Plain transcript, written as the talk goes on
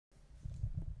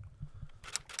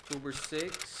October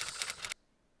 6th,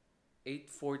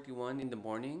 8:41 in the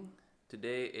morning.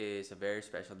 Today is a very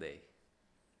special day.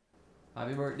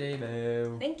 Happy birthday,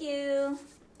 Belle! Thank you!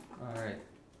 Alright,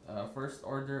 first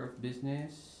order of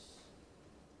business.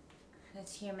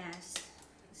 Let's hear Mass.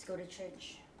 Let's go to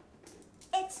church.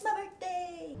 It's my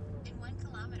birthday! In 1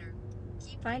 kilometer.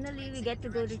 Finally, we get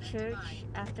to go to church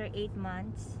after 8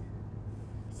 months.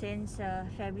 Since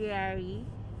February.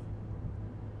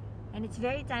 And it's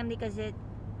very timely because it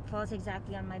falls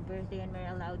exactly on my birthday and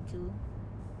we're allowed to.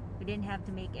 We didn't have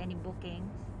to make any bookings.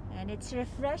 And it's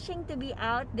refreshing to be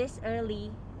out this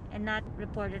early and not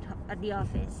reported at the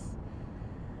office.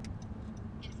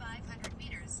 In 500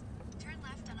 meters, turn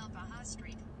left on Albaha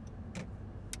Street.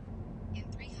 In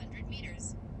 300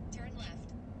 meters, turn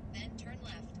left, then turn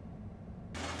left.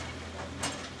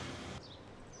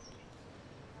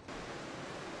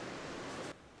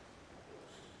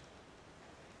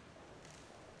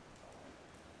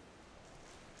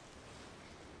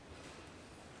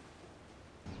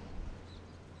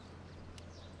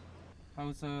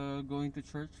 How's going to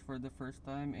church for the first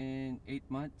time in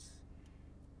 8 months?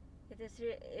 It was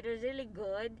really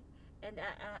good, and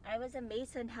I was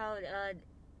amazed on how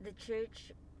the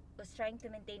church was trying to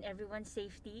maintain everyone's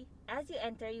safety. As you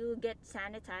enter, you will get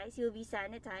sanitized. You'll be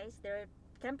sanitized. There are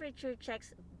temperature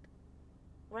checks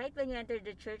right when you enter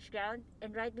the church ground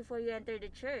and right before you enter the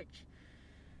church.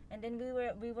 And then we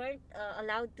weren't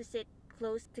allowed to sit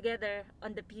close together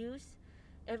on the pews.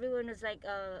 Everyone was like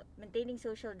maintaining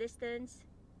social distance.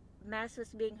 Mass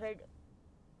was being heard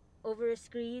over a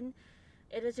screen.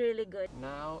 It was really good.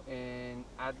 Now in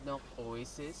Adnoc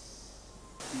Oasis,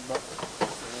 so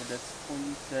that's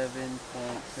 27.78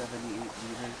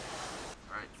 liters.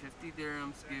 Alright, 50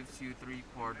 dirhams gives you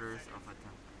 3/4 of a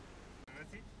tank.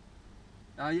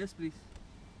 Yes, please.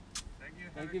 Thank you.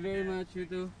 Thank you very much, you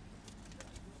too.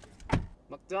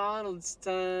 McDonald's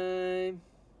time!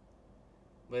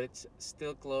 But it's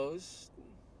still closed.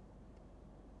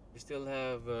 We still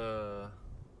have what's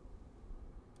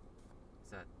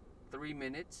that? 3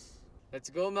 minutes. Let's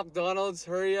go, McDonald's,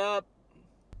 hurry up!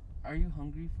 Are you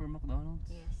hungry for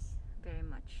McDonald's? Yes, very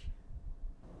much.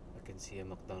 I can see a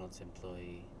McDonald's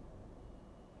employee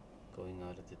going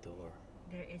out of the door.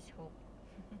 There is hope.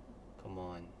 Come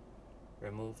on,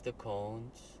 remove the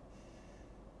cones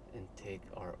and take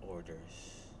our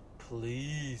orders.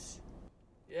 Please!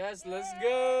 Yes, let's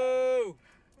go!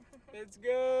 Let's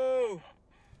go!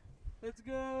 Let's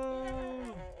go!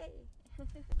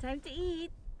 Time to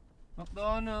eat!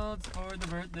 McDonald's for the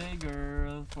birthday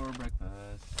girl for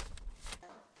breakfast.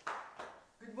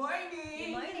 Good morning!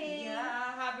 Good morning!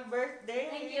 Yeah, happy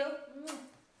birthday! Thank you!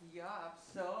 Yeah,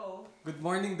 so... Good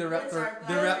morning, That's our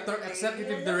plan Director, today.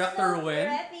 Executive You look Director so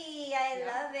Wen. preppy. I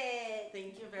Yeah. love it!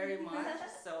 Thank you very much.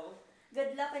 So,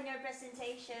 Good luck on your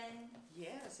presentation.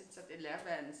 yes, it's at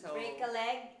 11. So, Break a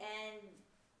leg and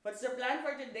what's the plan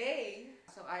for today?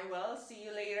 So, I will see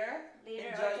you later.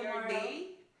 Later Enjoy or your tomorrow.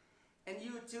 day. And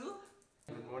you too.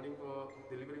 Good morning po.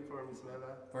 Delivering for Miss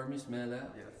Mela. For Miss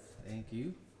Mela. Yes. Thank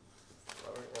you.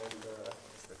 Flower and the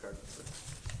card.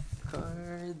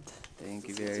 Card.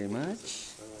 Thank you very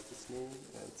much. His name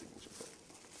and signature po.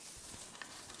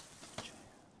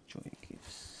 Joy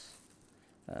Gifts.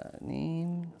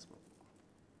 Name. Yes po.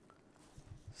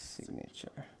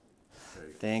 Signature.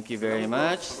 Very good. Thank you very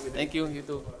much. Thank you. You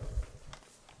too.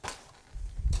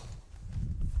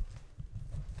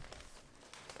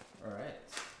 Alright.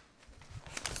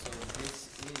 So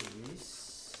this is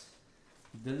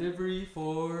delivery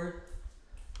for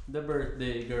the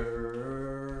birthday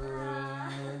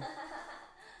girl.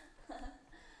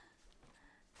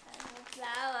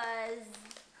 flowers.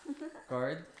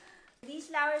 Card.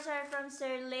 These flowers are from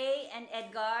Sir Lay and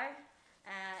Edgar,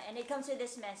 and it comes with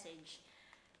this message.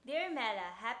 Dear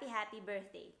Mela, happy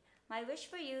birthday. My wish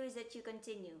for you is that you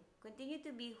continue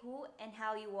to be who and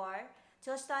how you are,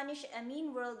 to astonish a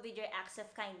mean world with your acts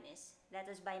of kindness. That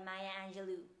was by Maya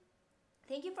Angelou.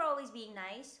 Thank you for always being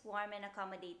nice, warm, and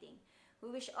accommodating. We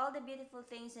wish all the beautiful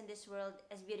things in this world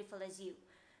as beautiful as you.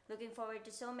 Looking forward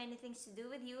to so many things to do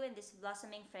with you in this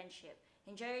blossoming friendship.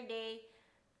 Enjoy your day,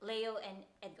 Leo and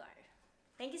Edgar.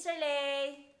 Thank you, Sir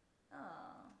Lay.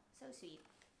 Oh, so sweet.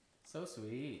 So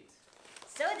sweet.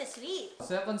 So the sweet.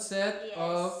 Second set Yes.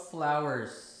 of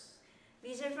flowers.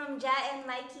 These are from Ja and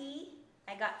Mikey.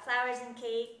 I got flowers and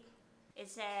cake. It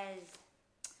says,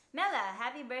 Mela,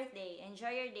 happy birthday.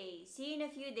 Enjoy your day. See you in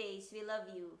a few days. We love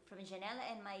you. From Janella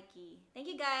and Mikey. Thank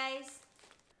you, guys.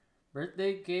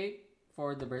 Birthday cake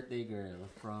for the birthday girl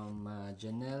from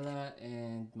Janella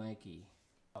and Mikey.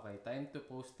 Okay, time to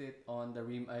post it on the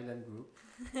Reem Island group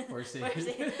for sale.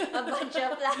 A bunch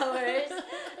of flowers.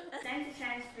 time to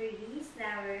transfer these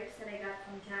flowers that I got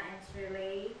from Ja and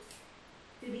Shirley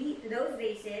to those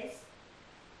vases.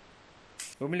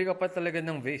 Bumili ka pa talaga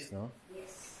ng vase, no?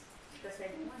 Yes, because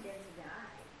I don't want them to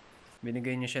die.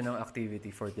 Binigay niyo siya ng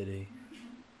activity for today.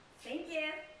 Thank you.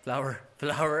 Flower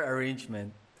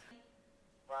arrangement.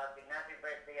 Happy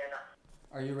birthday, anak.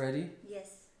 Are you ready?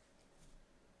 Yes.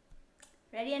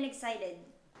 Ready and excited.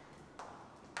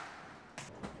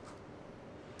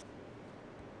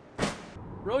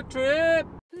 Road trip!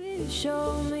 Please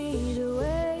show me the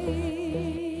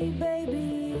way,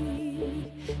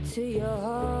 baby, to your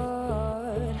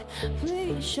heart.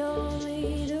 Please show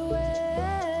me the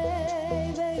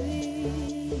way,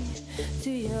 baby,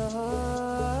 to your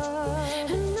heart.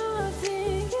 And I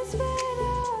think it's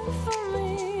better for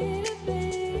me to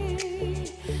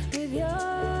be with you.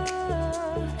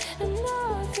 And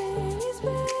nothing is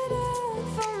better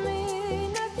for me,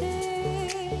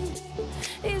 nothing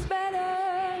is better.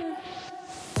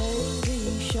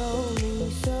 Baby, show me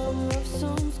some love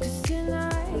songs, 'cause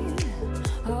tonight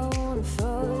I wanna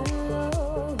fall in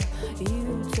love.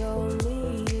 You told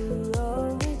me you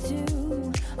love me too.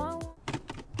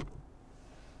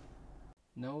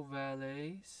 No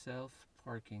valet,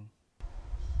 self-parking.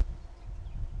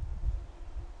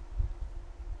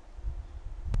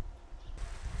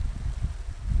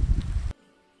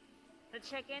 Let's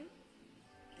check in.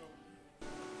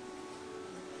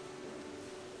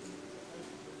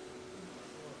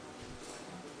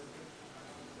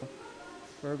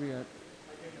 Where are we at?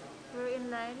 We're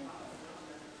in line,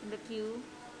 in the queue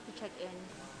to check in.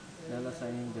 Mela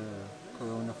signing the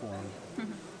Corona form.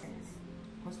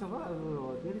 First of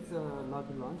all, there is a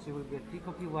lobby lunch. You will get tea,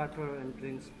 coffee, water, and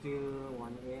drinks till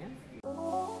 1 a.m.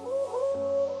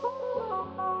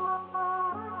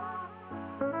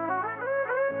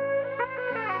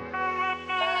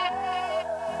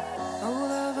 All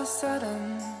of a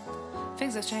sudden,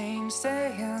 things have changed.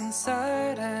 Stay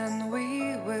inside and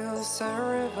we will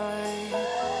survive.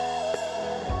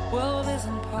 World is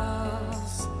in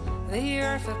pause, the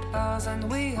earth applauds, and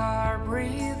we are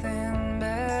breathing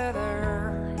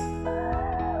better.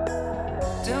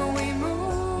 Don't we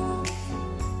move?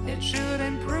 It should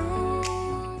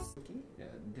improve.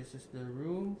 Yeah, this is the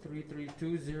room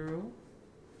 3320.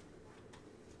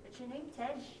 What's your name?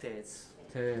 Tej?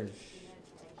 Tej.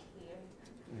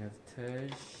 We have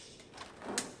Tej.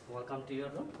 Welcome to your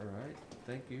room. Alright,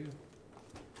 thank you.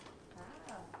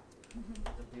 Wow.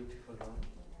 The beautiful room.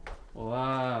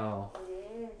 Wow.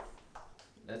 It is.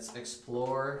 Let's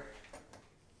explore.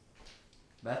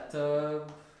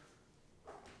 Bathtub.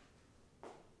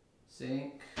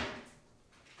 Sink.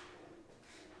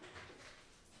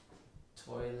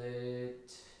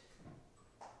 Toilet.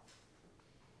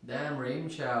 Damn, rain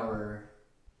shower.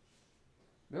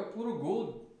 Yeah, puro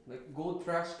gold. Like gold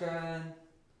trash can.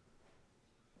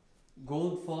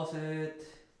 Gold faucet.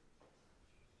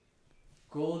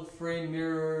 Gold frame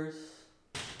mirrors.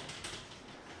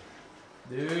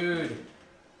 Dude.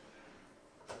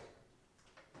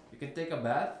 You can take a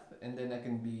bath and then I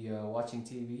can be watching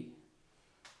TV.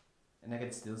 And I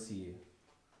can still see you.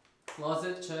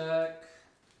 Closet check.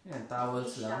 Yeah,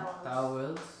 towels Beach lang. towels.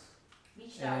 Towels.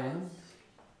 Beach And towels.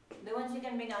 The ones you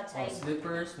can bring outside.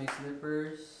 slippers. Make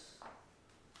slippers.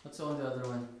 What's on the other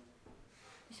one?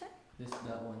 This one?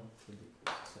 That one. For the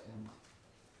end.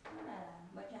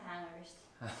 Bunch of hangers.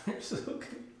 It's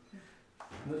okay.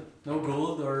 No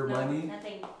gold or No, money.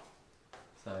 nothing.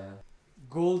 Sayang.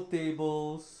 Gold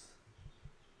tables.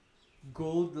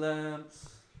 Gold lamps.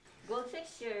 Gold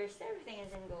fixtures. Everything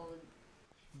is in gold.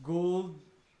 Gold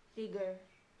Bigger.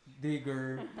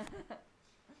 digger.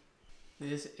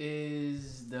 This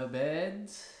is the bed.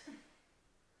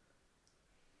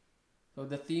 So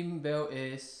the theme bell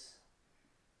is,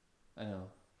 I don't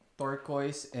know,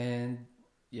 turquoise and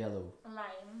yellow.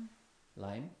 Lime.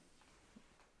 Lime?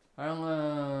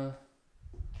 Parang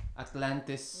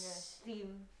Atlantis. Yes.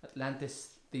 Theme.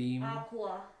 Atlantis theme.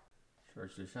 Aqua.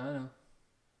 George Luciano.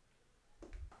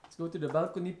 Let's go to the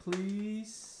balcony,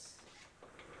 please.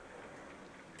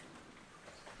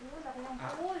 Ooh, laki ng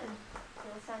pool.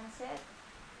 Till sunset.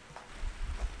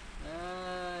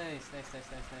 Nice.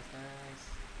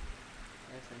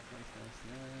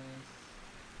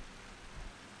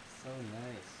 So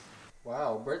nice.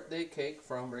 Wow, birthday cake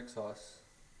from Rixos.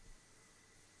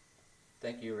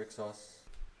 Thank you, Rixos.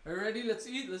 Are you ready? Let's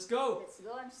eat. Let's go. Let's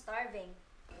go. I'm starving.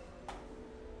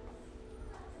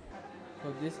 So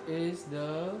this is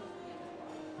the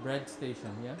bread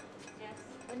station, yeah? Yes.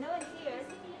 But no one's here.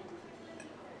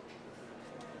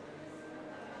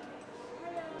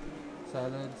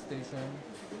 Salad station.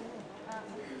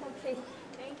 Okay.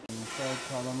 Thank you. Fried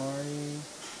calamari.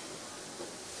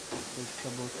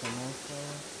 vegetable samosa,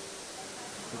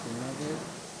 chicken nuggets,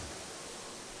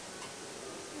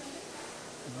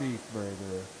 beef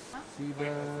burger, sea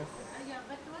bass,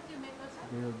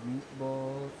 grilled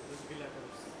meatballs,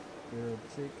 grilled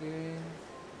chicken,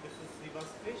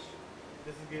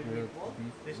 grilled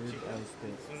beef rib eye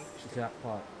steak,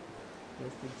 jackpot,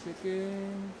 roasted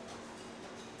chicken,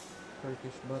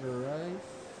 Turkish butter rice,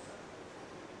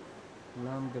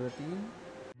 lamb gratin.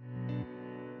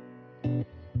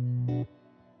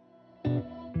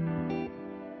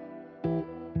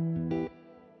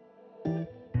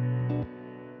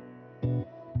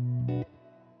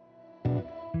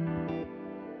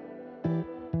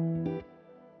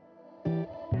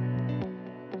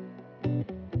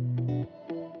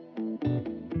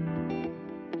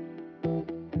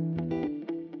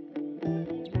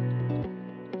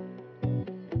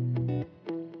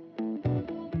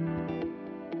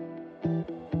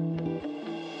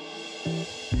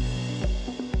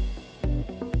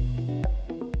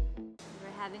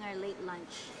 We're having our late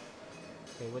lunch.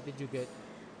 Okay, what did you get?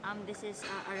 This is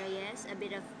arayes, a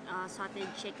bit of sauteed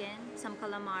chicken, some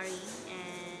calamari,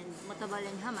 and mutabal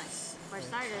and hummus. For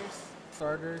starters,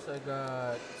 Starters, I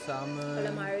got salmon,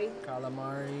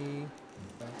 calamari,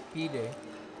 pide,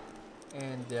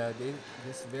 and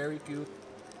this very cute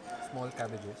small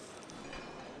cabbages.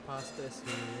 Pasta is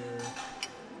here,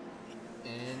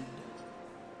 and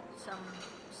some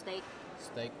steak.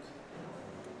 steak.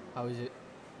 How is it?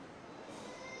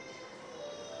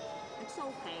 It's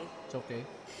okay. It's okay.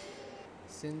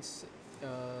 Since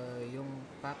yung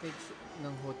package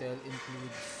ng hotel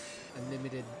includes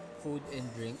unlimited food and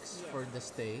drinks for the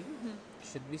stay,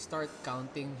 should we start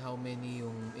counting how many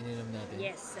yung ininom natin?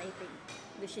 Yes, I think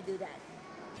we should do that.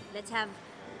 Let's have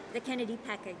the Kennedy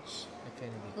package. The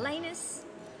Kennedy. Linus,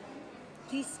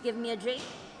 please give me a drink.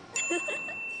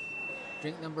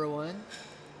 Drink number 1.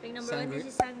 Drink number 1, this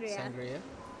is sangria. Sangria.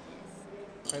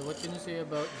 Okay, what can you say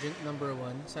about drink number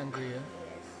 1, sangria?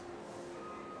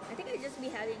 I think I'll just be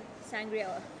having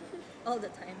sangria all the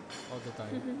time. All the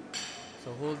time.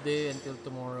 So whole day until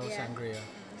tomorrow, Yeah. sangria.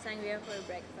 Sangria for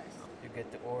breakfast. You get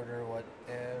to order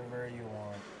whatever you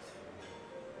want.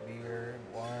 Beer,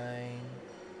 wine,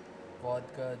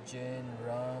 vodka, gin,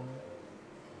 rum,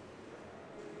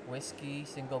 whiskey,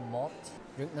 single malt.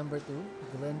 Drink number 2,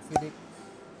 Glenfiddich,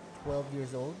 12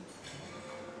 years old.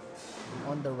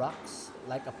 On the rocks,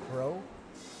 like a pro.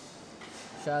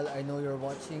 Shal, I know you're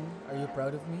watching. Are you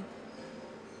proud of me?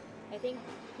 I think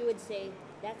he would say,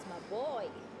 that's my boy.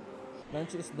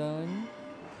 Lunch is done.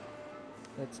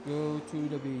 Let's go to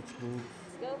the beach, boo.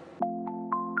 Let's go.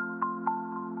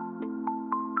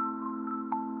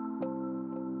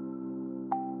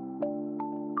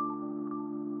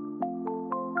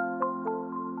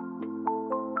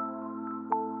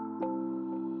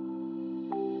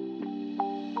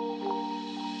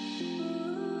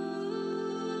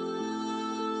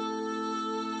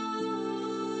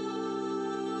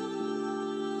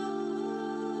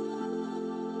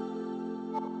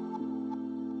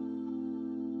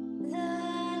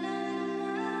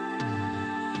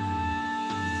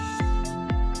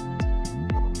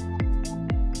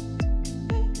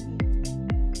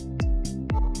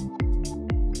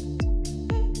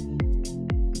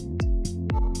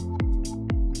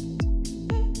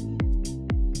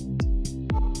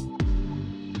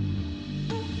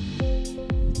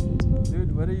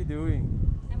 Dude, what are you doing?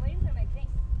 I'm waiting for my drink.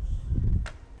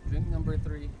 Drink number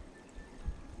 3.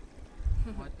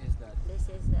 What is that?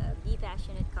 This is the Be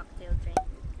Passionate cocktail drink.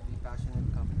 Be passionate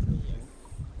cocktail drink.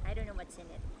 I don't know what's in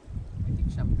it. I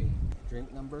think champagne.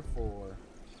 Drink number 4.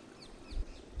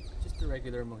 Just a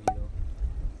regular mojito.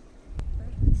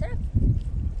 Sarap.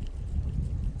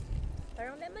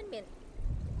 Parang lemon mint.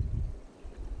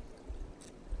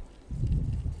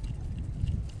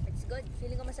 It's good.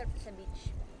 Feeling ko masarap sa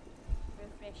beach.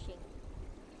 Refreshing.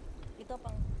 Ito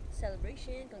pang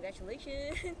celebration.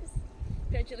 Congratulations.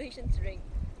 Congratulations drink.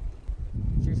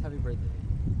 Cheers, happy birthday.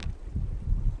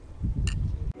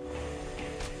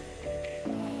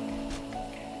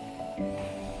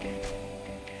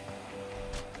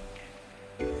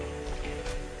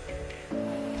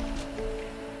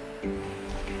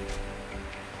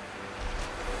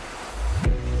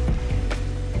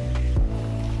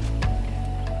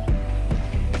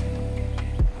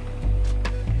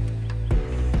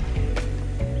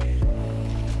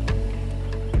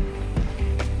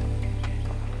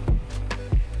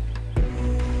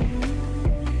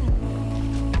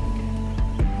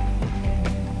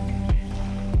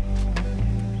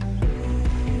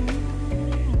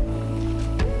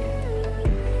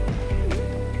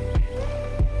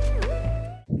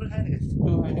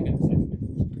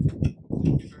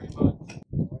 Thank you very much.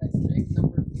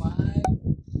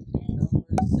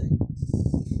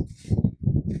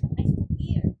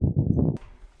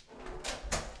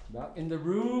 the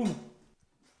room.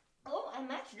 Oh, I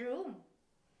matched the room.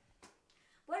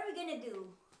 What are we gonna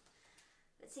do?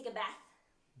 Let's take a bath.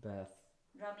 Bath.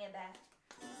 Draw me a bath.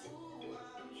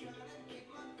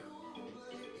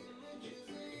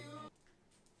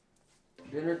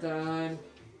 Dinner time.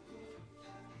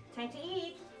 Time to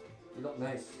eat. You look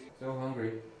nice. So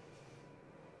hungry.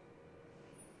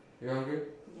 You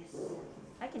hungry? Yes,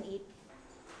 I can eat.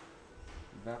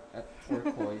 Back at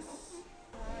Turquoise.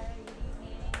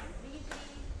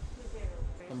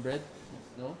 Some bread?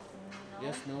 No? No.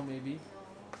 Yes, no, maybe.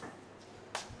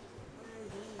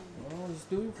 Oh, he's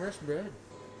doing fresh bread.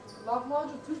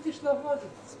 Lahmacun, Turkish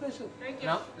lahmacun, special. Thank you.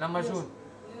 Lahmacun.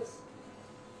 Yes.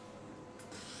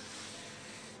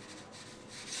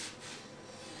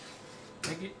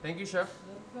 Thank you, chef.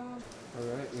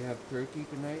 Alright, we have turkey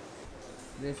tonight.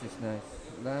 This is nice.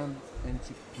 Lamb and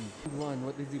chickpea. One,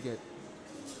 what did you get?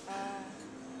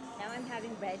 Now I'm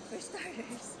having bread for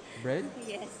starters. Bread?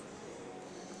 Yes.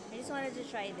 I just wanted to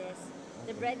try this.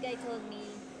 The bread guy told me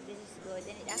this is good,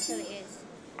 and it actually is.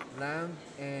 Lamb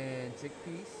and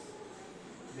chickpeas.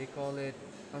 They call it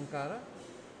Ankara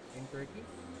in Turkey.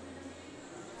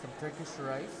 Some Turkish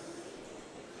rice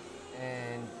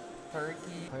and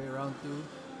turkey. Okay, round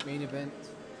 2, main event.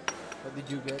 What did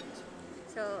you get?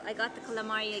 So I got the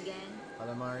calamari again,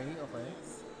 Calamari, okay.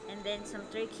 and then some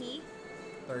turkey,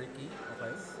 Turkey,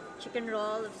 okay. chicken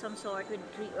roll of some sort with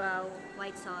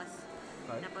white sauce.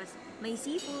 Okay. Tapos may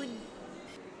seafood.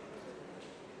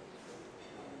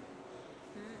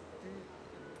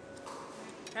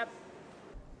 Yep.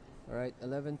 Alright,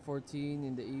 11:14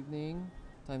 in the evening.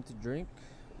 Time to drink.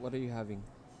 What are you having?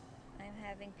 I'm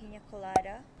having pina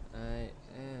colada. I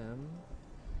am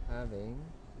having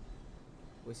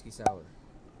whiskey sour.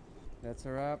 That's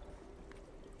a wrap.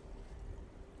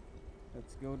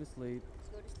 Let's go to sleep.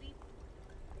 Let's go to sleep.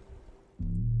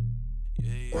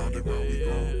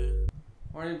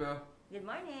 Morning, Bo. Good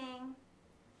morning.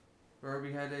 Where are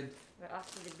we headed? We're off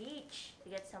to the beach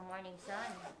to get some morning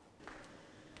sun.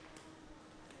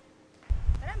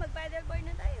 Tara, mag-paddleboard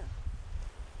na tayo.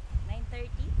 9:30.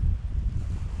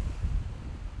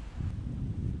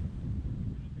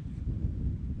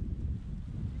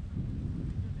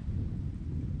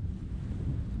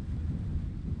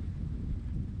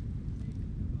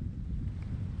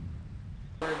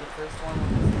 We're the first one on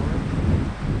the tour.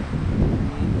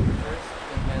 Me first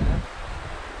in Mela.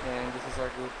 And this is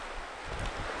our group.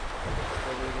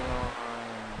 We're waiting on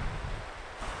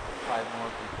 5 more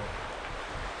people.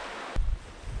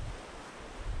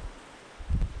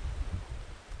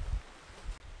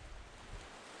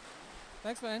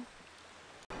 Thanks, man.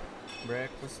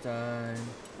 Breakfast time.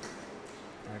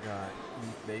 I got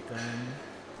beef bacon,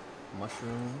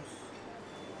 mushrooms,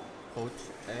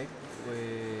 poached egg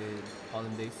with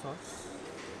hollandaise sauce,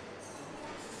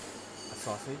 a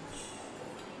sausage,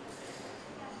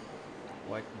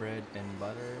 white bread and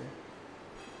butter,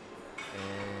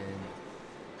 and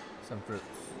some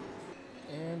fruits,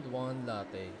 and 1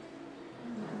 latte.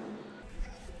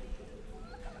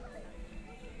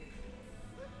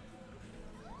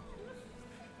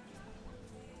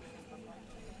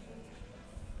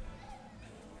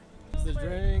 The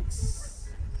drinks.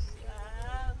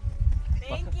 Wow.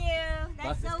 Thank you.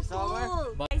 That's so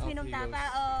cool. Guys, minom tapa.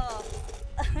 Oh.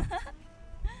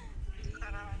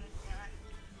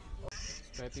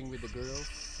 Striping with the girls.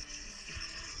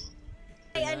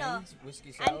 Ay, ano?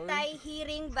 Whiskey sour.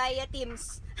 Anti-hearing via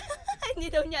Teams.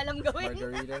 Hindi daw niya alam gawin.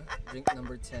 Margarita. Drink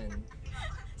number 10.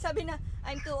 Sabi na,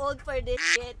 I'm too old for this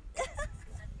shit.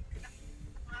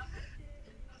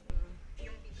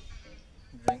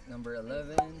 Drink number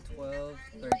 11, 12,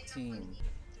 13.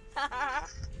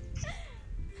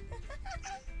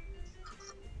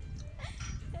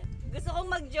 Gusto kong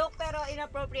mag-joke pero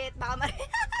inappropriate baka mali.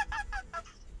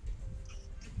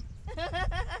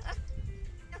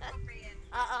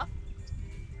 Oo.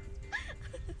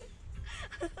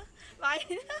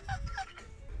 Fine.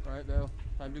 Alright, Belle.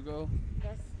 Time to go.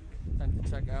 Yes. Time to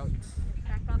check out.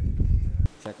 Pack up.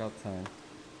 Check out time.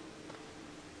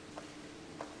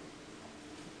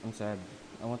 I'm sad.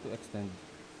 I want to extend.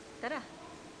 Tara.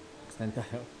 Extend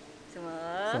tayo. Sumo.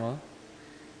 Sama?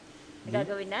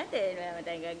 Gagawin natin. Wala naman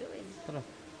tayong gagawin. Tara.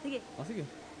 Sige. Oh, sige.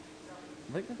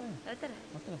 Balik na tayo. Tara.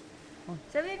 Oh, tara.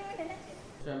 Sabihin mo na natin.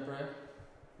 Siyempre,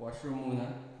 washroom muna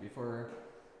before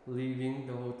leaving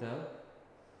the hotel.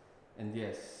 And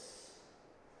yes,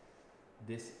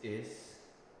 this is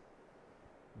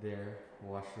their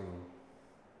washroom.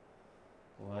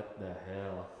 What the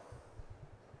hell?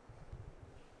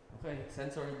 Okay,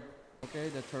 censored.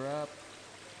 Okay, that's a wrap.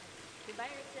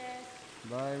 Goodbye, Rixos.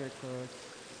 Bye, Rixos.